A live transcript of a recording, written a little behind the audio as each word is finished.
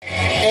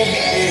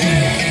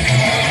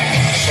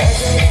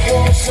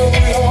so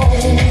long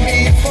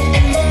before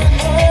my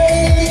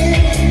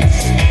eyes,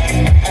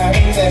 and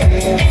then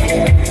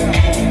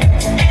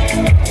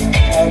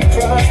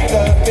across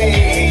the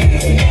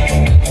bay.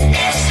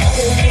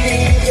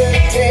 Suddenly the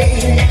day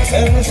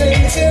turns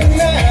into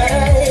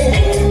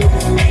night,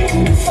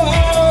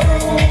 far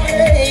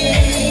away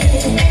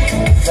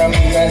from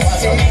the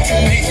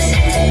city.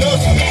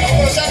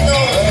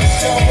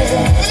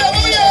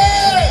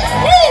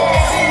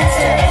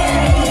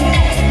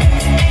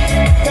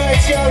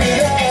 But your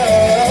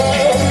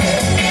love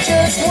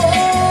just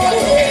won't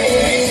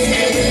wait.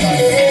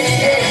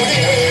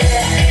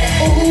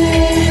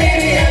 Ooh,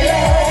 baby, I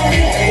love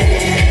you.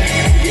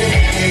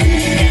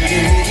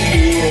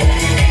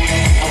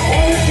 I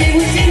wanna be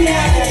with you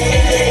now.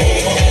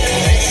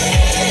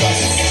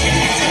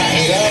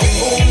 The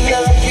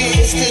moonlight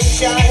begins to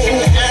shine,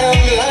 and I'm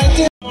like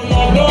it.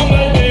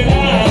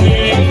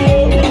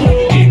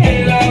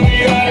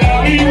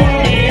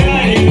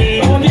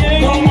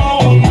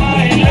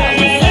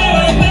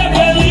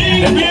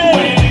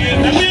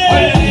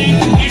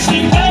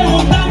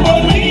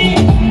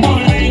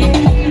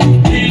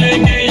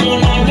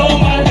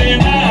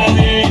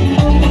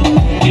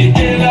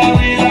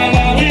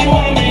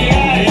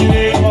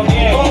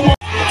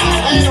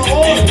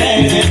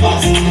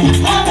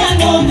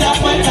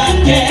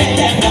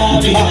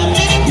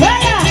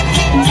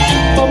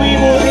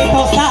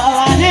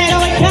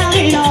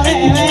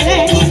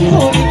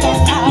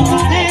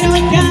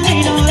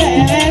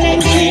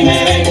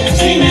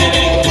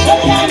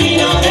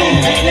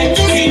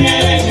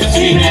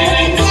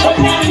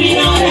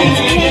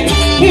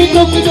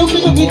 Toki, toki,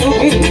 toki,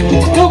 toki, toki,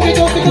 toki,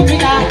 toki, toki.